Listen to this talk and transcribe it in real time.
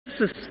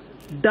This is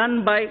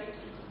done by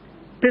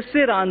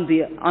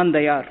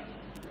Pisirandayar.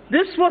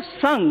 This was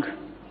sung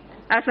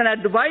as an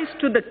advice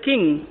to the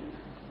king,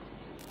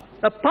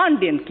 a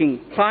Pandyan king,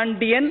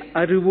 Pandyan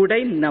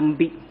Aruvudai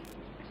Nambi.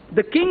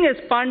 The king is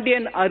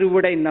Pandyan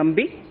Aruvudai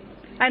Nambi,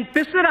 and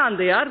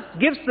Pisirandayar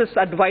gives this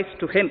advice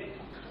to him.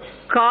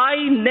 Kai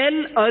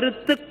nel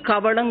aruthu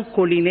kavalang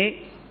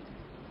koline.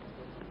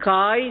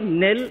 Kai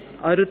nel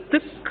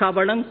aruthu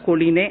kavalang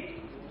koline.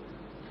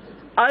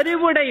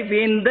 Arivudai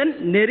vendan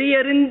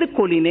neriyarindhu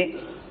koline.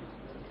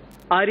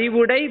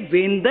 Arivudai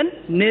vendan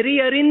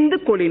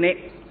neriyarindhu koline.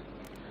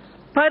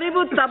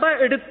 Parivu taba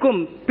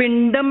edukkum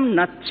pindam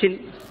natchin.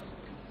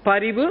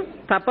 Parivu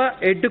taba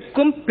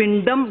edukkum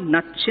pindam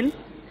natchin.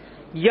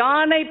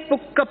 Yanai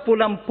pukka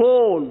pulam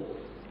pol.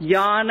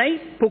 Yanai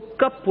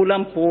pukka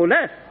pulam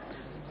pola.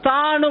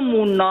 Thanum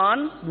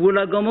unnan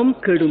ulagamum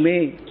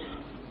kedume.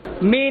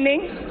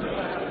 Meaning,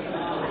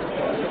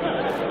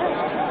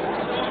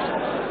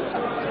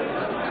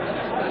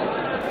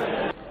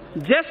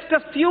 just a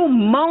few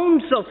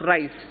mounds of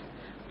rice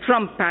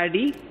from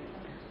paddy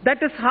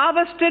that is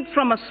harvested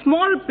from a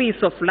small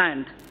piece of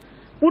land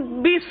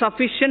would be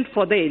sufficient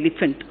for the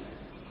elephant.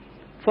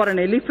 For an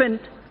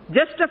elephant,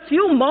 just a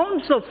few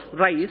mounds of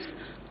rice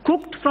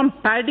cooked from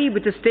paddy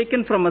which is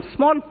taken from a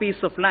small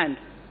piece of land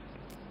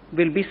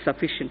will be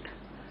sufficient.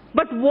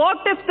 But what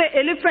if the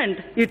elephant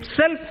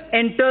itself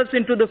enters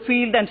into the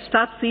field and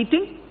starts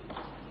eating?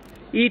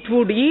 It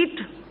would eat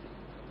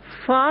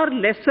far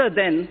lesser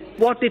than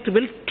what it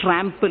will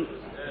trample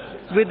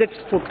with its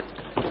foot.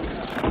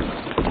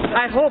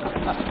 I hope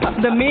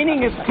the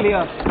meaning is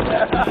clear.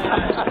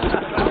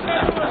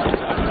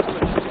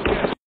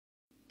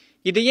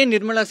 இதையே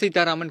நிர்மலா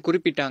சீதாராமன்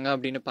குறிப்பிட்டாங்க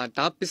அப்படின்னு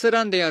பார்த்தா,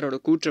 பிசராந்தையாரோட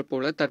கூற்ற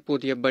போல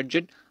தற்போதைய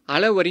budget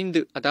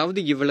அளவறிந்து, அதாவது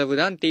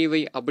இவ்வளவுதான்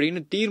தேவை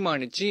அப்படின்னு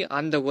தீர்மானிச்சு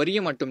அந்த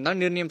வரியை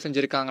மட்டும்தான் நிர்ணயம்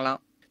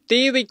செஞ்சிருக்காங்களாம்.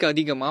 தேவைக்கு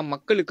அதிகமா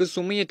மக்களுக்கு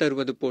சுமையை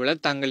தருவது போல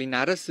தங்களின்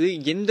அரசு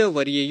எந்த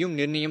வரியையும்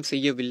நிர்ணயம்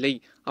செய்யவில்லை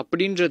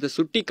அப்படின்றத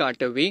சுட்டி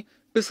காட்டவே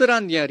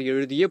பிசராந்தையார்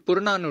எழுதிய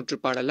புறநானூற்று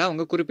பாடல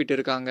அவங்க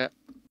குறிப்பிட்டிருக்காங்க.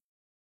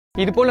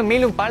 இது போல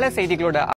மேலும் பல செய்திகளோட